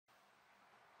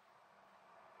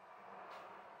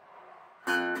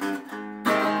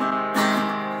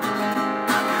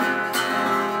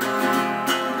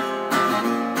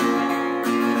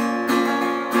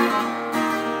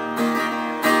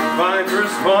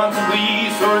responsibly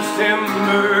sourced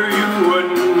timber. You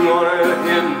wouldn't want to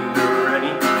hinder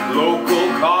any local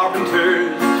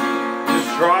carpenters just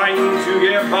trying to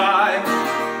get by.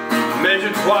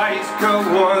 Measure twice, cut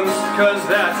once, 'cause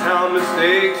that's how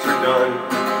mistakes are done.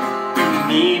 You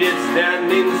need it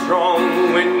standing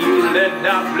strong when you let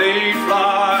that blade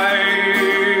fly.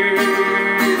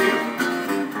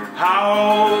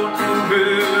 How to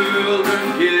build a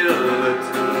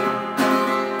guillotine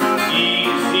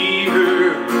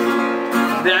easier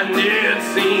than it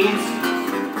seems.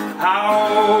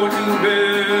 How to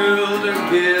build a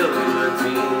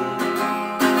guillotine.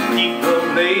 Keep the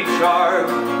blade sharp,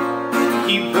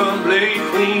 keep the blade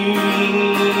clean.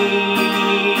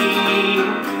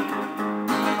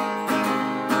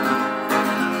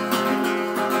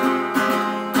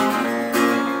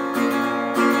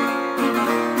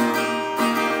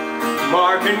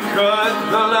 Mark and cut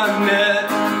the lunette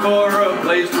for a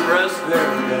place to rest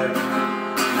their neck.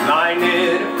 Line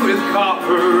it with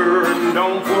copper and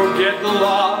don't forget the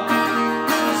lock.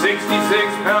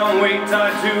 66-pound weight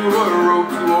tied to a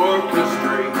rope to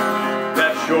orchestrate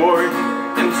that short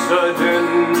and sudden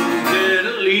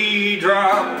deadly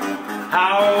drop.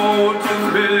 How to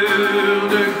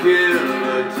build a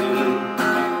guillotine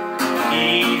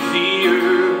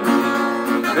easier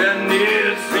than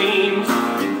it seems.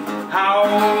 How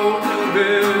to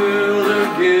build a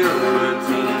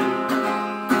guillotine.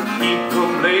 Keep the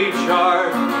blade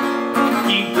sharp,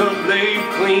 keep the blade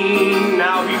clean.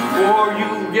 Now before you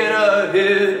get a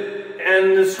hit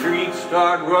and the streets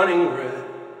start running red,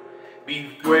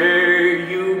 beware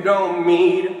you don't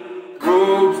meet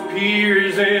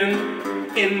Robespierre's in.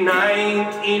 In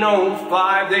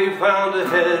 1905 they found a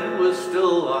head was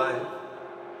still alive.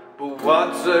 But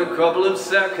what's a couple of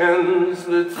seconds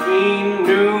between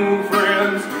new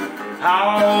friends?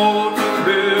 How to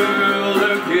build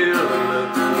a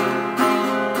guillotine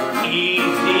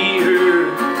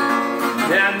easier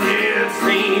than it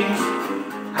seems.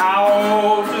 How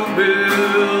to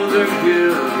build a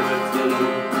guillotine.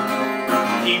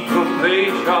 Keep the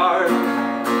blade sharp,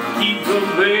 keep the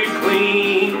blade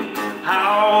clean.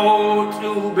 How to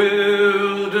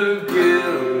build a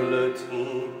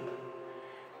guillotine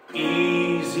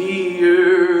easier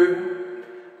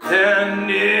than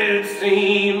it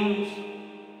seems.